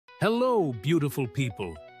Hello, beautiful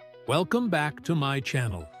people. Welcome back to my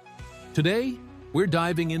channel. Today, we're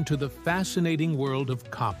diving into the fascinating world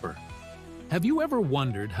of copper. Have you ever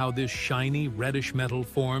wondered how this shiny reddish metal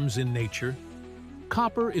forms in nature?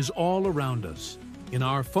 Copper is all around us, in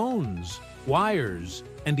our phones, wires,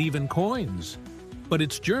 and even coins. But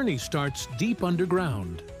its journey starts deep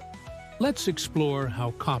underground. Let's explore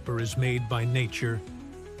how copper is made by nature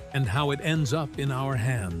and how it ends up in our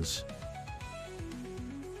hands.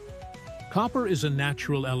 Copper is a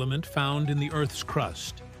natural element found in the Earth's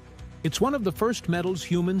crust. It's one of the first metals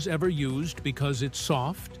humans ever used because it's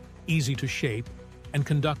soft, easy to shape, and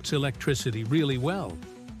conducts electricity really well.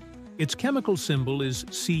 Its chemical symbol is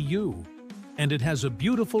Cu, and it has a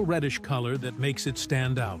beautiful reddish color that makes it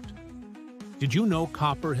stand out. Did you know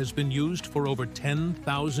copper has been used for over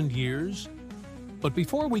 10,000 years? But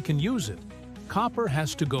before we can use it, copper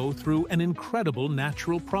has to go through an incredible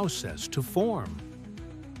natural process to form.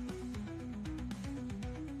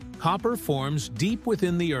 Copper forms deep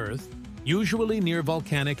within the Earth, usually near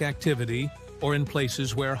volcanic activity or in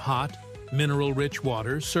places where hot, mineral-rich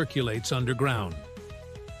water circulates underground.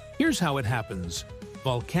 Here's how it happens: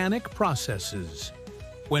 volcanic processes.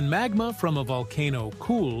 When magma from a volcano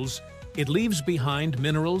cools, it leaves behind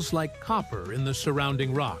minerals like copper in the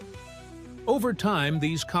surrounding rock. Over time,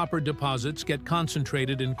 these copper deposits get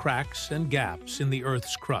concentrated in cracks and gaps in the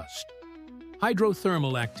Earth's crust.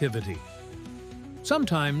 Hydrothermal activity.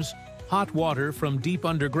 Sometimes, hot water from deep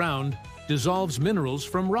underground dissolves minerals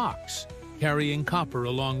from rocks, carrying copper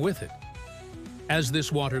along with it. As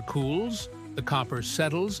this water cools, the copper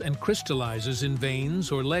settles and crystallizes in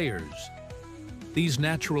veins or layers. These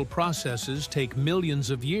natural processes take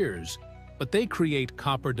millions of years, but they create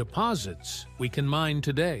copper deposits we can mine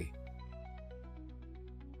today.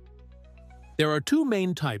 There are two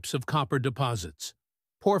main types of copper deposits: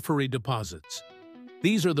 porphyry deposits.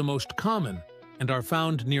 These are the most common and are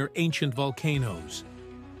found near ancient volcanoes.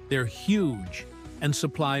 They're huge and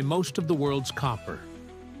supply most of the world's copper.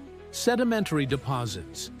 Sedimentary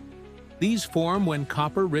deposits. These form when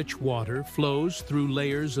copper-rich water flows through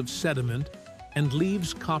layers of sediment and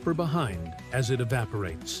leaves copper behind as it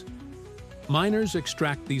evaporates. Miners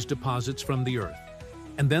extract these deposits from the earth,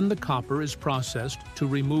 and then the copper is processed to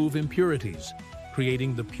remove impurities,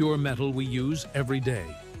 creating the pure metal we use every day.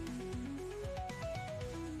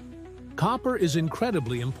 Copper is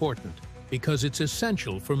incredibly important because it's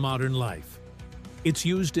essential for modern life. It's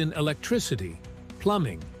used in electricity,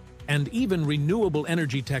 plumbing, and even renewable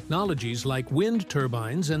energy technologies like wind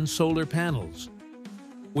turbines and solar panels.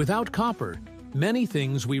 Without copper, many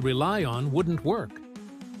things we rely on wouldn't work.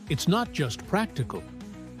 It's not just practical.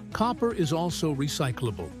 Copper is also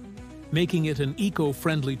recyclable, making it an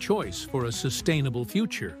eco-friendly choice for a sustainable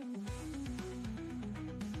future.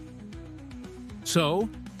 So,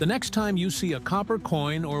 the next time you see a copper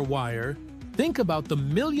coin or wire, think about the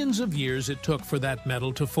millions of years it took for that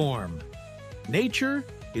metal to form. Nature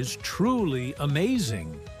is truly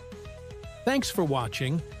amazing. Thanks for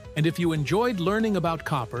watching, and if you enjoyed learning about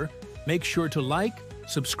copper, make sure to like,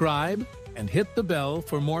 subscribe, and hit the bell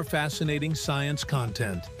for more fascinating science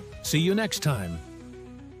content. See you next time.